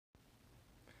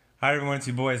Hi everyone, it's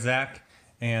your boy Zach,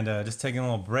 and just taking a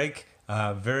little break.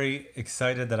 Very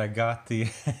excited that I got the.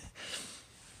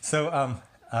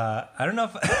 I don't know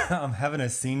if I'm having a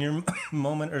senior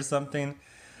moment or something,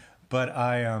 but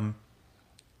I've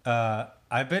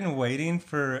been waiting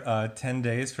for 10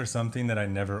 days for something that I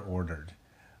never ordered.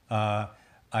 Uh,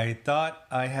 I thought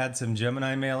I had some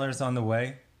Gemini mailers on the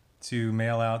way to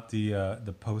mail out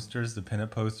the posters, the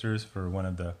pinup posters for one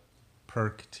of the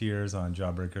perk tiers on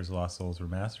Jawbreakers Lost Souls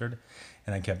Remastered,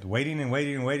 and I kept waiting and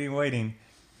waiting and waiting and waiting,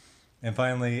 and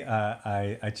finally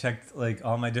I checked like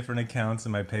all my different accounts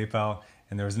in my PayPal,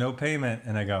 and there was no payment,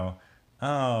 and I go,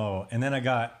 oh, and then I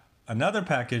got another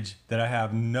package that I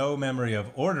have no memory of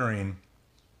ordering,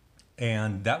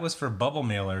 and that was for bubble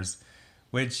mailers,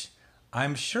 which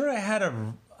I'm sure I had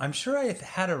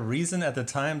a reason at the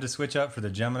time to switch up for the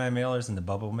Gemini mailers and the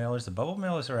bubble mailers. The bubble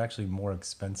mailers are actually more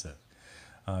expensive.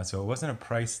 So it wasn't a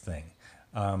price thing.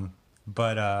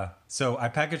 So I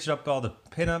packaged up all the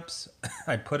pinups.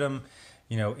 I put them,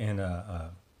 in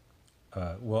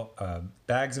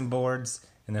bags and boards.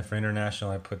 And then for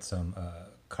international, I put some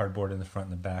cardboard in the front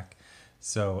and the back.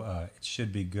 So it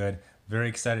should be good. Very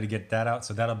excited to get that out.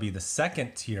 So that'll be the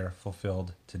second tier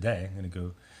fulfilled today. I'm going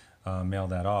to go mail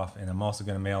that off. And I'm also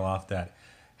going to mail off that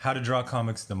How to Draw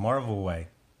Comics the Marvel Way.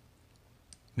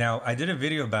 Now, I did a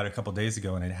video about it a couple days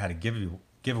ago, and it had a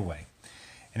giveaway.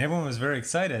 And everyone was very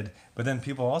excited, but then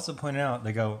people also pointed out,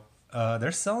 they go,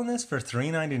 they're selling this for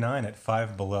 $3.99 at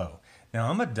Five Below.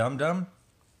 Now, I'm a dum-dum,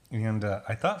 and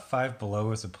I thought Five Below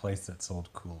was a place that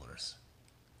sold coolers.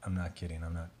 I'm not kidding.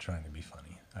 I'm not trying to be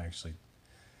funny. I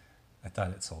thought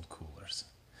it sold coolers.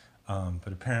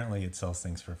 But apparently it sells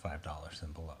things for $5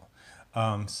 and below.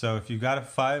 So if you've got a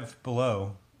Five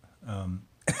Below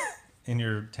in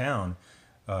your town,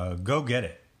 go get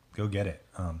it. Go get it.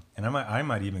 And I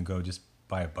might even go just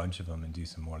buy a bunch of them and do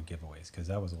some more giveaways, because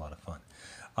that was a lot of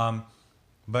fun.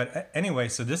 But anyway,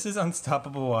 so this is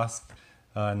Unstoppable Wasp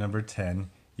number 10.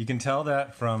 You can tell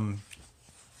that from,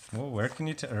 well, where can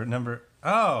you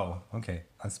tell? Okay,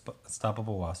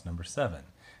 Unstoppable Wasp number 7.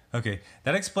 Okay,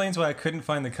 that explains why I couldn't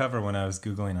find the cover when I was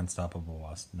Googling Unstoppable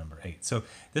Wasp number 8. So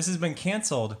this has been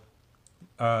canceled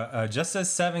just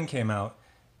as 7 came out.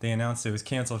 They announced it was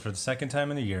canceled for the second time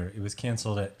in the year. It was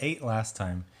canceled at 8 last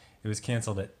time. It was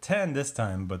canceled at 10 this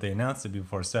time, but they announced it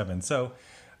before 7. So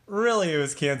really it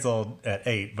was canceled at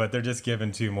 8, but they're just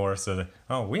giving 2 more so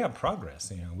that, we have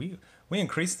progress. We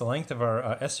increased the length of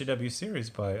our SJW series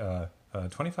by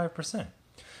 25%.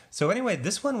 So anyway,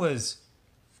 this one was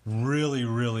really,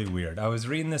 really weird. I was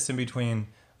reading this in between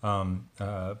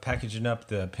packaging up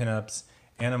the pinups,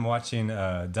 and I'm watching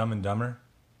Dumb and Dumber.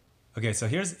 Okay, so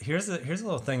here's a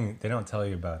little thing they don't tell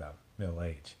you about middle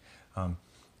age.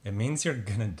 It means you're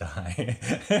gonna die.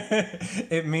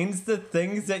 It means the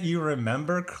things that you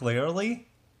remember clearly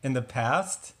in the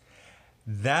past,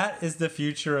 that is the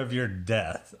future of your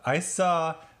death. I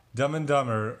saw Dumb and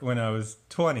Dumber when I was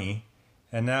 20,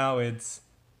 and now it's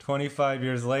 25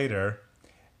 years later,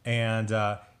 and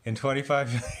in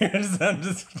 25 years, I'm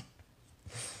just...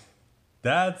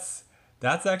 That's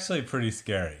actually pretty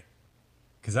scary,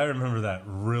 because I remember that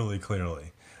really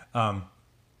clearly.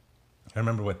 I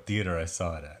remember what theater I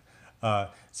saw it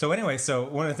at. So anyway, so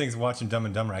one of the things watching Dumb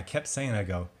and Dumber, I kept saying, I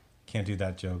go, can't do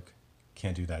that joke,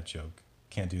 can't do that joke,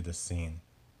 can't do this scene.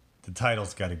 The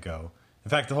title's got to go. In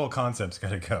fact, the whole concept's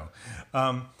got to go.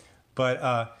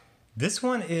 But this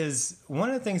one is, one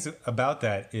of the things about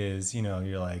that is,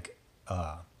 you're like,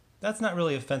 that's not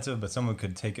really offensive, but someone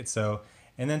could take it so.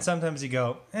 And then sometimes you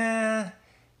go,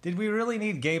 did we really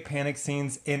need gay panic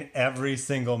scenes in every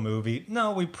single movie?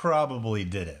 No, we probably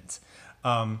didn't.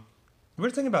 The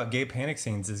weird thing about gay panic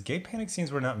scenes is gay panic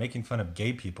scenes were not making fun of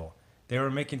gay people. They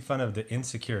were making fun of the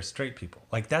insecure straight people.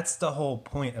 Like, that's the whole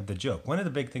point of the joke. One of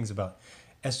the big things about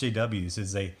SJWs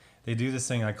is they do this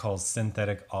thing I call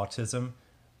synthetic autism.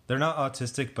 They're not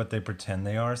autistic, but they pretend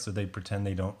they are, so they pretend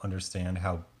they don't understand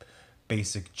how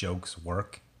basic jokes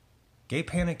work. Gay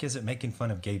panic isn't making fun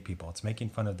of gay people. It's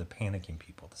making fun of the panicking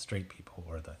people, the straight people,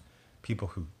 or the people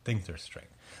who think they're straight.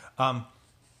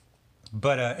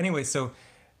 Anyway, so,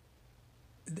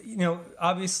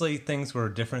 obviously things were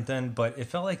different then, but it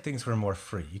felt like things were more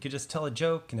free. You could just tell a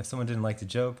joke, and if someone didn't like the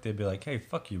joke, they'd be like, hey,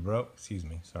 fuck you, bro. Excuse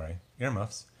me, sorry,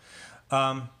 earmuffs.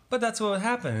 But that's what would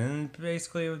happen, and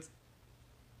basically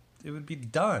it would be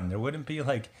done. There wouldn't be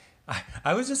like...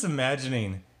 I was just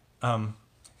imagining...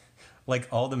 like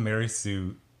all the Mary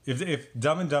Sue, if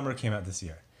Dumb and Dumber came out this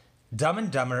year, Dumb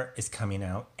and Dumber is coming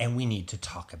out and we need to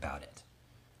talk about it.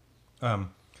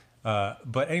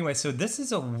 But anyway, so this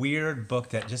is a weird book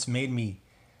that just made me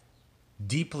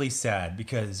deeply sad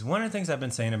because one of the things I've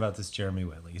been saying about this Jeremy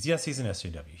Whitley is, yes, he's an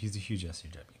SJW. He's a huge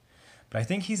SJW. But I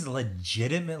think he's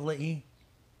legitimately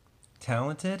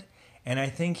talented, and I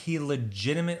think he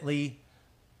legitimately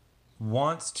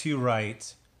wants to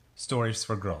write stories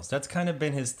for girls. That's kind of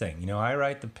been his thing. You know, I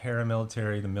write the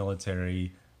paramilitary, the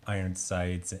military, iron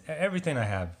sights. Everything I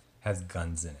have has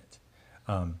guns in it,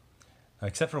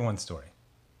 except for one story,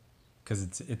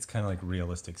 because it's kind of like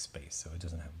realistic space, so it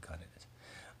doesn't have a gun in it.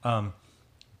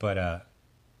 But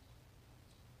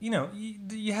you know,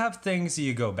 you have things that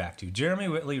you go back to. Jeremy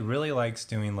Whitley really likes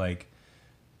doing like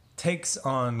takes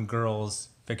on girls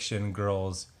fiction,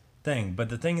 girls thing, but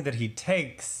the thing that he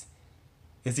takes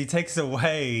is he takes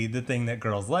away the thing that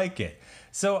girls like it.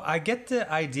 So I get the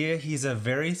idea he's a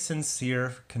very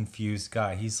sincere, confused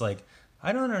guy. He's like,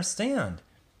 I don't understand.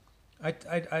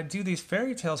 I do these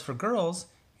fairy tales for girls,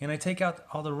 and I take out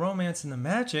all the romance and the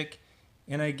magic,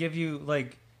 and I give you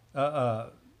like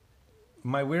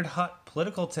my weird hot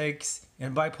political takes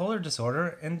and bipolar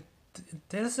disorder, and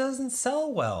this doesn't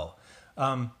sell well.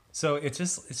 So it's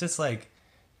just like,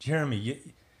 Jeremy,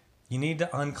 you need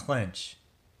to unclench.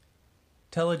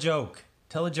 Tell a joke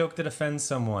that offends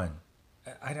someone.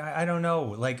 I don't know,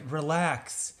 like,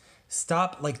 relax.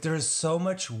 Stop. Like, there's so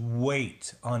much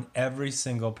weight on every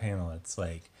single panel. It's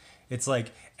like he's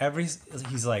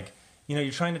like, you know,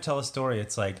 you're trying to tell a story.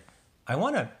 It's like, I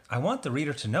want the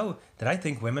reader to know that I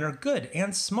think women are good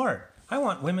and smart. I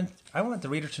want the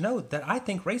reader to know that I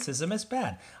think racism is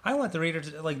bad. I want the reader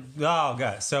to, like, oh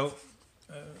god. So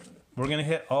we're going to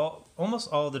hit almost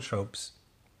all the tropes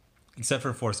except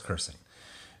for forced cursing.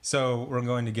 So we're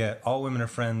going to get all women are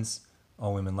friends,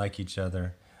 all women like each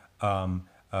other. We're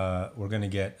going to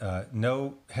get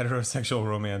no heterosexual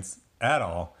romance at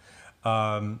all.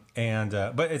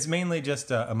 But it's mainly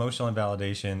just emotional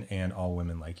invalidation and all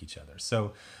women like each other.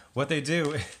 So what they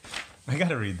do, I got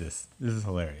to read this. This is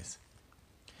hilarious.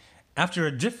 After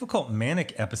a difficult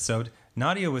manic episode,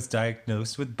 Nadia was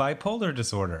diagnosed with bipolar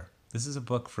disorder. This is a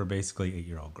book for basically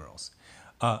 8-year-old girls.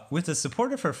 With the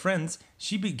support of her friends,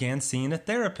 she began seeing a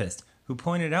therapist who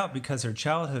pointed out because her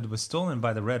childhood was stolen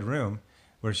by the Red Room,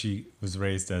 where she was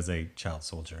raised as a child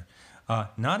soldier,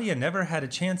 Nadia never had a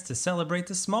chance to celebrate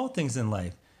the small things in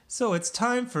life. So it's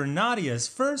time for Nadia's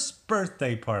first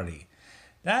birthday party.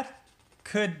 That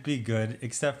could be good,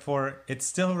 except for it's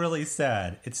still really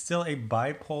sad. It's still a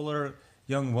bipolar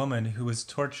young woman who was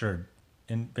tortured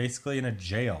basically in a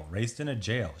jail, raised in a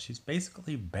jail. She's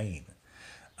basically Bane.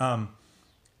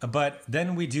 But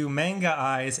then we do manga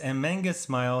eyes and manga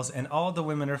smiles, and all the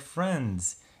women are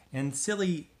friends, and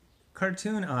silly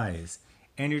cartoon eyes.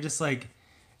 And you're just like,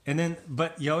 and then,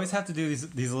 but you always have to do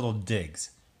these little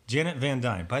digs. Janet Van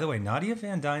Dyne. By the way, Nadia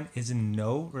Van Dyne is in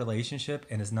no relationship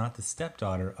and is not the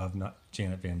stepdaughter of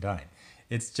Janet Van Dyne.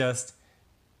 It's just,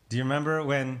 do you remember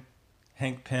when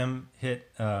Hank Pym hit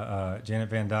Janet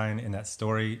Van Dyne in that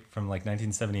story from like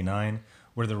 1979,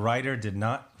 where the writer did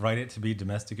not write it to be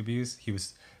domestic abuse? He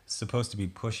was supposed to be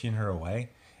pushing her away,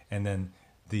 and then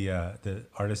the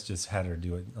artist just had her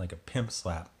do it like a pimp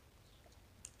slap.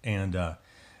 And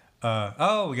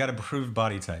we got approved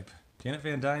body type. Janet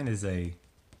Van Dyne is a,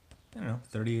 I don't know,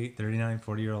 38, 39,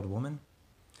 40-year-old woman.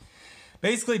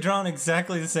 Basically drawn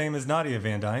exactly the same as Nadia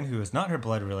Van Dyne, who is not her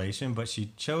blood relation, but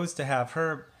she chose to have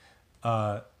her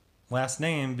last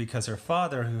name because her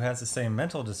father, who has the same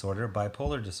mental disorder,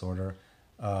 bipolar disorder,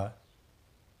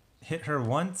 hit her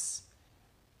once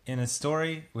in a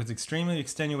story with extremely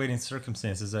extenuating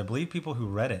circumstances. I believe people who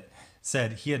read it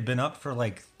said he had been up for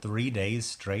like 3 days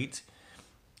straight,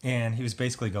 and he was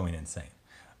basically going insane.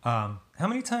 How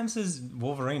many times has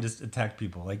Wolverine just attacked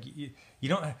people? Like,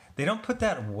 they don't put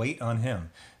that weight on him.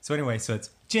 So anyway, so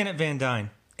it's Janet Van Dyne,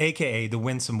 aka the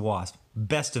Winsome Wasp,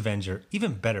 best Avenger,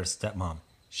 even better stepmom.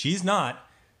 She's not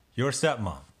your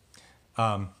stepmom.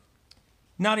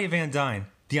 Nadia Van Dyne,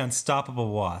 the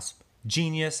unstoppable Wasp,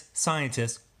 genius,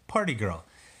 scientist, party girl.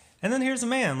 And then here's a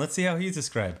man. Let's see how he's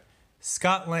described.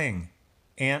 Scott Lang,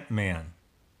 Ant-Man.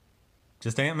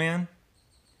 Just Ant-Man?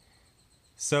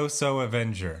 So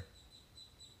Avenger.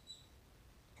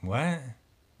 What?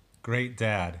 Great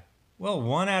dad. Well,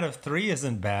 1 out of 3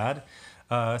 isn't bad.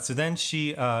 So then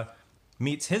she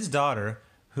meets his daughter,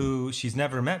 who she's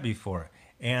never met before.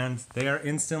 And they are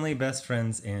instantly best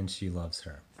friends, and she loves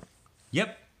her.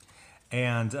 Yep.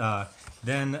 And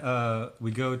then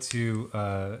we go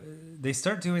to... they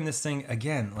start doing this thing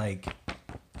again, like...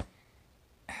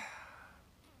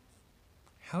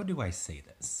 How do I say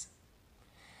this?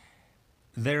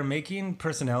 They're making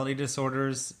personality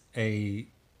disorders a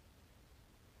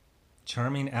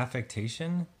charming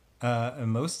affectation.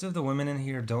 Most of the women in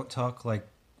here don't talk like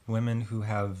women who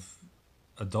have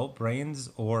adult brains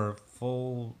or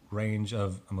full range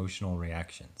of emotional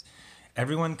reactions.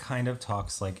 Everyone kind of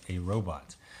talks like a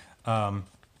robot.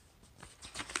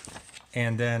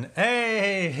 And then,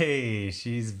 hey,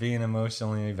 she's being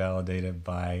emotionally validated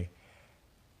by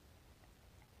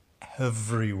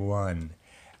everyone.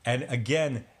 And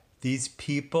again, these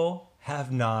people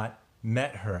have not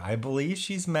met her. I believe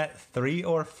she's met 3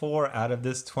 or 4 out of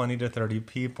this 20 to 30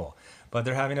 people. But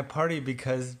they're having a party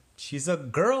because she's a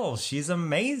girl. She's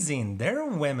amazing. They're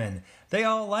women. They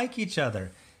all like each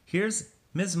other. Here's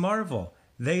Ms. Marvel.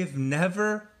 They've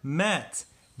never met.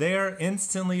 They are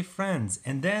instantly friends.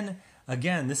 And then,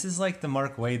 again, this is like the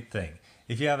Mark Waid thing.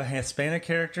 If you have a Hispanic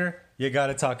character, you got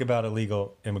to talk about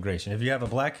illegal immigration. If you have a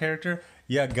black character,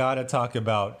 you got to talk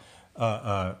about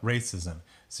racism.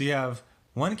 So you have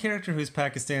one character who's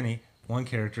Pakistani, one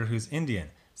character who's Indian.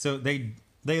 So they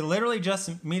literally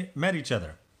just met each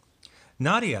other.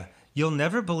 Nadia, you'll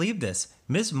never believe this.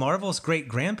 Miss Marvel's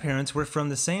great-grandparents were from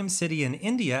the same city in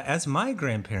India as my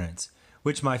grandparents,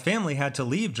 which my family had to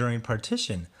leave during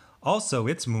partition. Also,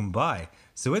 it's Mumbai,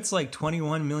 so it's like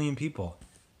 21 million people.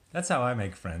 That's how I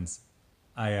make friends.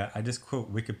 I just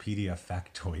quote Wikipedia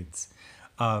factoids.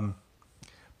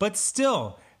 But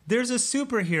still, there's a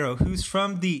superhero who's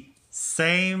from the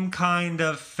same kind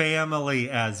of family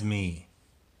as me.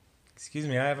 Excuse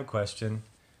me, I have a question.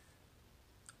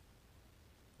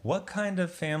 What kind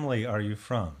of family are you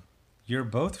from? You're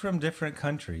both from different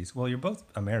countries. Well, you're both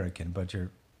American, but your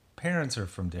parents are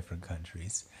from different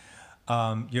countries.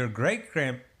 Your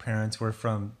great-grandparents were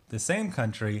from the same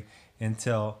country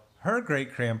until her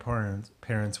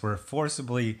great-grandparents were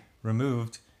forcibly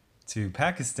removed to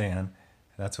Pakistan.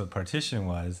 That's what partition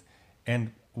was.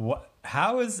 And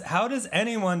how does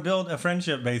anyone build a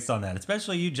friendship based on that?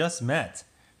 Especially you just met.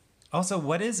 Also,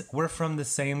 what is "we're from the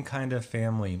same kind of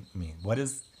family" mean? What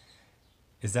is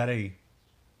that a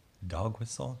dog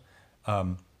whistle?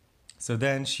 So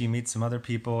then she meets some other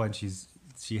people, and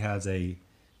she has a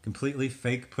completely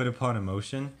fake put upon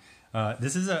emotion.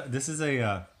 This is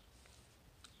a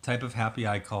type of happy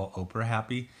I call Oprah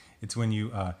happy. It's when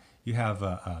you have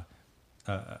a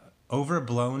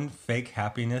overblown fake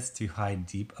happiness to hide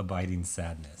deep abiding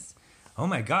sadness. Oh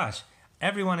my gosh,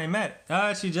 everyone I met,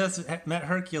 she just met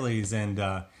Hercules,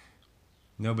 and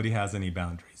nobody has any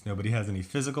boundaries. Nobody has any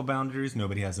physical boundaries.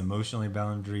 Nobody has emotional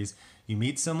boundaries. You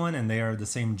meet someone and they are the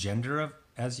same gender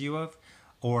as you have,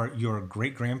 or your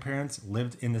great-grandparents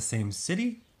lived in the same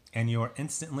city and you're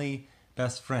instantly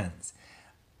best friends.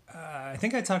 I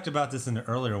think I talked about this in an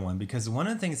earlier one, because one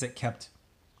of the things that kept,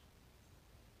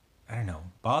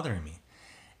 bothering me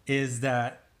is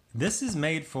that this is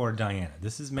made for Diana.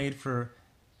 This is made for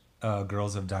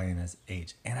girls of Diana's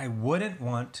age. And I wouldn't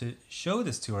want to show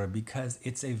this to her because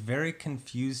it's a very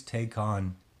confused take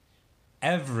on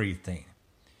everything.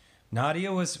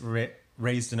 Nadia was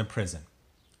raised in a prison.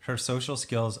 Her social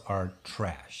skills are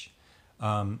trash.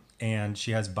 And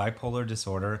she has bipolar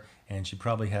disorder, and she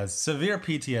probably has severe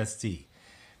PTSD.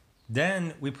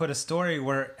 Then we put a story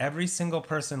where every single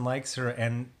person likes her,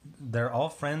 and they're all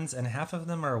friends, and half of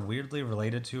them are weirdly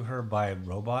related to her by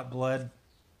robot blood.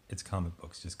 It's comic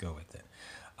books, just go with it.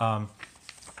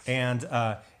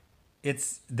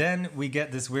 Then we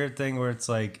get this weird thing where it's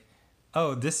like,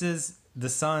 oh, this is the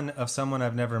son of someone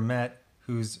I've never met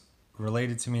who's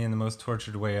related to me in the most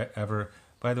tortured way ever.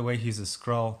 By the way, he's a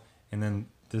Skrull. And then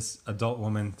this adult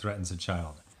woman threatens a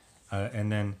child. And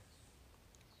then,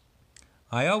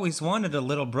 I always wanted a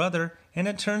little brother, and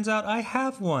it turns out I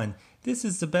have one. This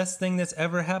is the best thing that's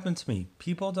ever happened to me.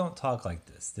 People don't talk like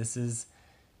this. This is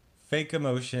fake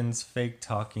emotions, fake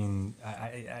talking.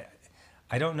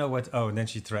 I don't know what... Oh, and then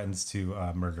she threatens to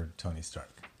murder Tony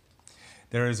Stark.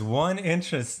 There is one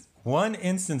instance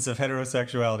of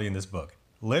heterosexuality in this book.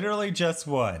 Literally just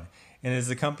one. And it is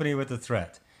accompanied with a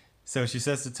threat. So she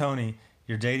says to Tony,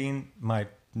 you're dating my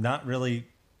not really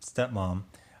stepmom,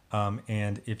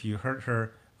 and if you hurt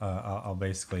her, I'll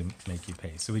basically make you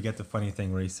pay. So we get the funny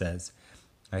thing where he says,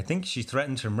 I think she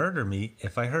threatened to murder me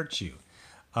if I hurt you.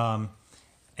 Then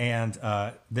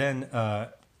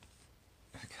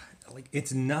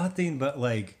it's nothing but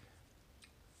like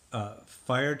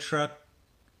fire truck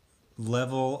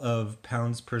level of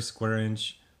pounds per square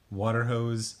inch water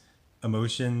hose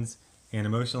emotions and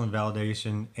emotional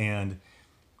invalidation. And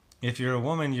if you're a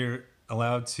woman, you're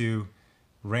allowed to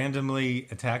randomly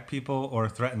attack people or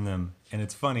threaten them. And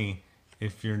it's funny,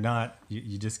 if you're not,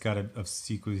 you just gotta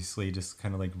obsequiously just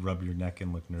kind of like rub your neck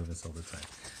and look nervous all the time.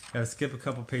 Gotta skip a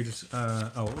couple pages.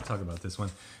 We'll talk about this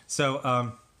one.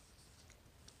 So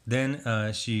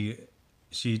then she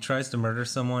tries to murder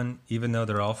someone, even though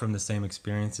they're all from the same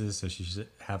experiences, so she should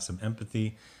have some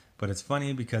empathy. but it's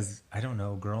funny because I don't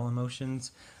know, girl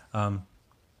emotions.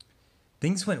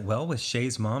 Things went well with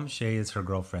Shay's mom. Shay is her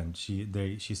girlfriend.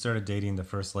 She started dating the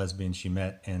first lesbian she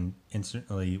met and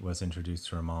instantly was introduced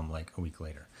to her mom like a week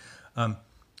later.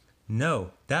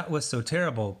 No, that was so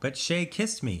terrible, but Shay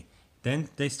kissed me. Then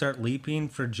they start leaping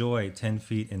for joy 10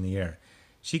 feet in the air.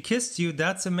 She kissed you,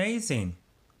 that's amazing.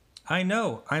 I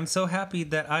know, I'm so happy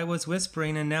that I was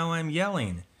whispering and now I'm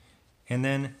yelling. And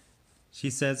then she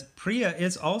says, Priya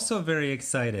is also very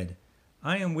excited.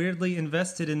 I am weirdly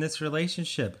invested in this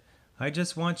relationship. I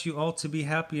just want you all to be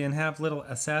happy and have little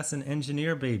assassin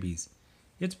engineer babies.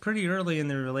 It's pretty early in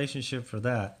the relationship for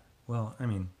that. Well, I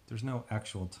mean, there's no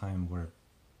actual time where,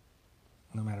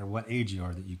 no matter what age you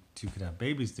are, that you two could have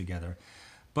babies together.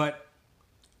 But,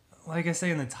 like I say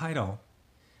in the title,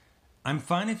 I'm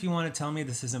fine if you want to tell me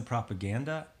this isn't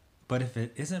propaganda, but if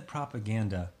it isn't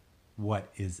propaganda, what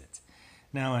is it?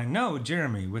 Now, I know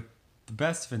Jeremy, with the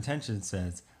best of intentions,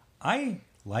 says, I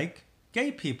like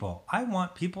gay people. I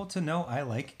want people to know I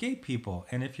like gay people.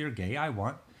 And if you're gay, I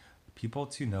want people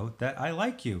to know that I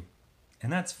like you.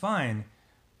 And that's fine,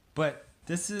 but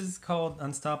this is called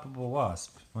Unstoppable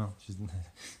Wasp. Well,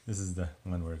 this is the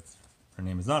one where her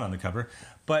name is not on the cover,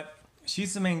 but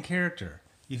she's the main character.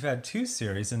 You've had 2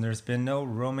 series and there's been no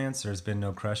romance, there's been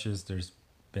no crushes, there's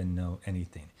been no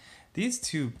anything. These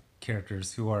 2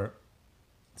 characters, who are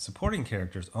supporting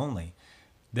characters only,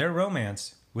 their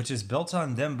romance, which is built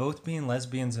on them both being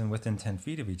lesbians and within 10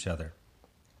 feet of each other,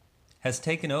 has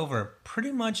taken over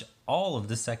pretty much all of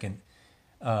the second.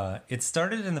 It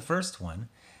started in the first one,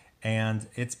 and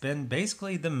it's been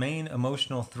basically the main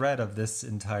emotional thread of this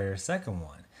entire second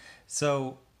one.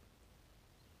 So,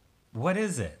 what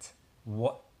is it?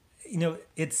 What, you know,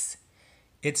 it's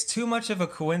too much of a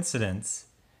coincidence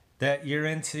that you're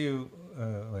into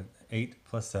 8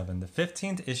 plus 7, the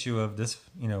 15th issue of this,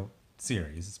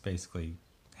 series. It's basically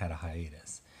had a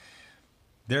hiatus.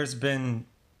 There's been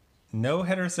no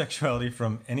heterosexuality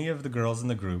from any of the girls in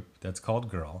the group that's called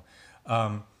Girl.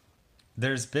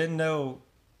 There's been no,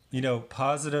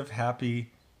 positive,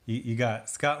 happy. You got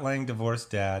Scott Lang, divorced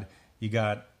dad. You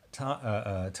got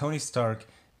Tony Stark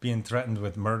being threatened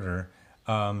with murder.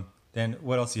 Then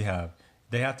what else you have?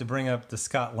 They have to bring up the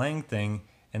Scott Lang thing,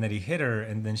 and that he hit her,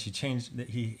 and then she changed.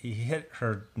 He hit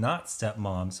her not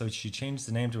stepmom, so she changed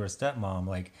the name to her stepmom.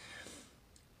 Like,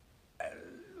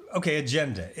 okay,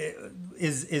 agenda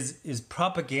is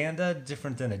propaganda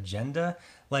different than agenda?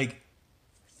 Like,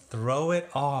 throw it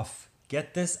off.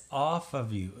 Get this off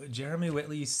of you. Jeremy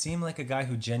Whitley, you seem like a guy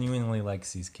who genuinely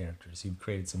likes these characters. You've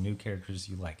created some new characters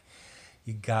you like.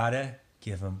 You gotta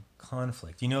give them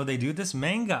conflict. They do this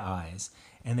manga eyes,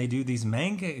 and they do these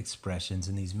manga expressions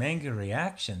and these manga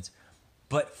reactions.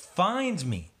 But find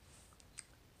me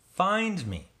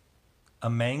a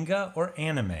manga or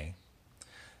anime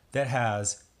that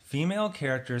has female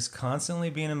characters constantly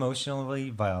being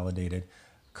emotionally validated,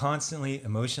 constantly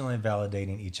emotionally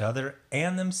validating each other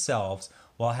and themselves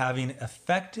while having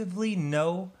effectively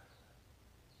no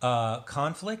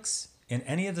conflicts in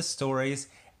any of the stories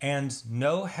and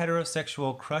no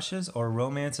heterosexual crushes or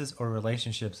romances or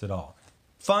relationships at all.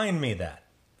 Find me that.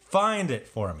 Find it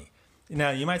for me. Now,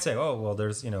 you might say, oh, well,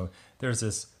 there's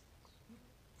this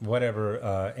whatever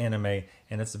anime,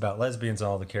 and it's about lesbians, and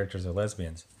all the characters are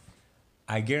lesbians.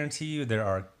 I guarantee you there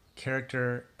are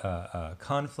character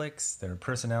conflicts, there are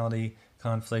personality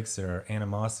conflicts, there are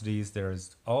animosities,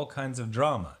 there's all kinds of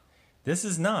drama. This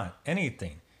is not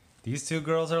anything. These 2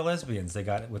 girls are lesbians. They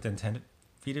got within 10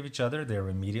 feet of each other. They were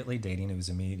immediately dating. It was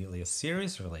immediately a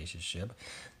serious relationship.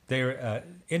 They were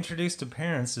introduced to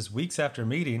parents just weeks after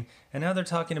meeting, and now they're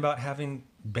talking about having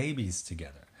babies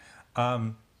together.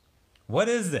 What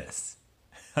is this?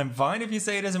 I'm fine if you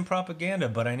say it isn't propaganda,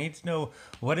 but I need to know,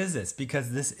 what is this?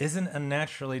 Because this isn't a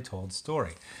naturally told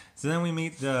story. So then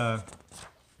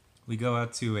we go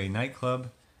out to a nightclub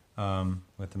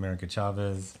with America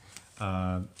Chavez,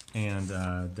 and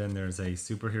then there's a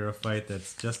superhero fight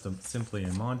that's just simply a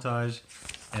montage,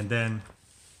 and then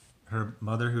her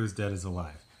mother who is dead is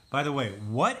alive. By the way,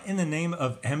 what in the name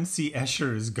of MC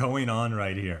Escher is going on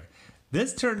right here?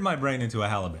 This turned my brain into a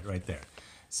halibut right there.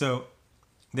 So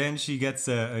then she gets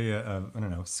a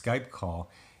Skype call,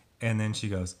 and then she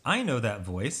goes, I know that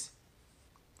voice.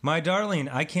 My darling,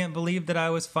 I can't believe that I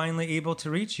was finally able to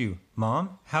reach you.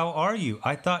 Mom, how are you?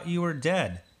 I thought you were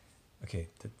dead. Okay,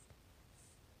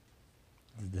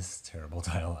 this is terrible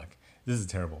dialogue. This is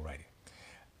terrible writing.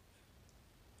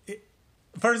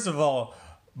 First of all,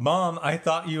 Mom, I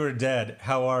thought you were dead.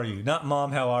 How are you? Not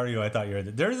Mom, how are you? I thought you were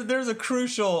dead. There's a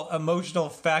crucial emotional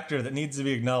factor that needs to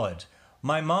be acknowledged.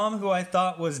 My mom, who I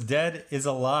thought was dead, is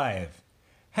alive.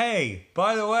 Hey,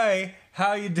 by the way,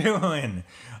 how you doing?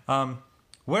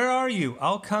 Where are you?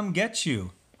 I'll come get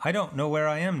you. I don't know where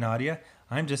I am, Nadia.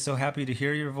 I'm just so happy to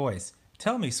hear your voice.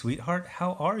 Tell me, sweetheart,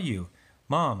 how are you?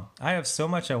 Mom, I have so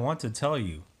much I want to tell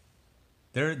you.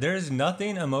 There's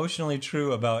nothing emotionally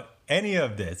true about any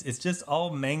of this. It's just all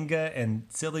manga and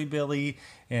silly Billy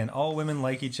and all women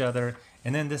like each other.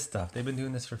 And then this stuff. They've been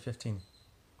doing this for 15.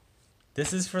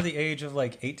 This is for the age of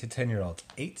like 8 to 10-year-olds.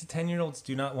 8 to 10-year-olds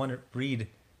do not want to read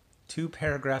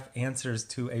 2-paragraph answers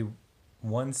to a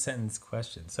 1-sentence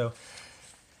question. So,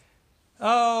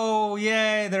 oh,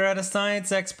 yay, they're at a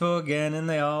science expo again and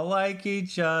they all like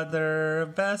each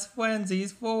other. Best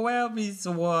friendsies for wow.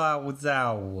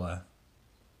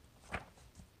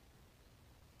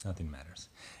 Nothing matters.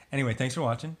 Anyway, thanks for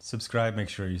watching. Subscribe. Make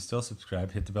sure you still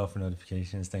subscribe. Hit the bell for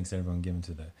notifications. Thanks to everyone giving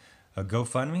to the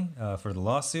GoFundMe for the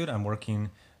lawsuit. I'm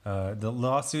working. The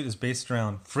lawsuit is based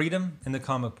around freedom in the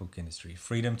comic book industry.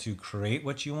 Freedom to create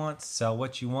what you want, sell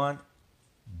what you want,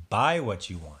 buy what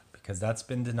you want. Because that's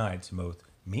been denied to both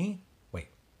me. Wait.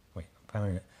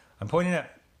 I'm pointing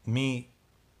at me.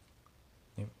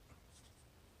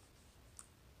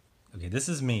 Okay, this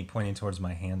is me pointing towards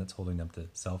my hand that's holding up the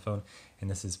cell phone, and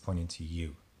this is pointing to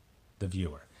you, the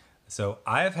viewer. So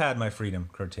I have had my freedom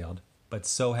curtailed, but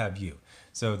so have you.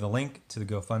 So the link to the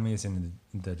GoFundMe is in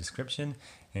the description,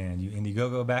 and you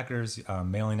Indiegogo backers,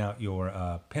 mailing out your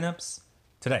pinups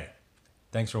today.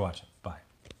 Thanks for watching.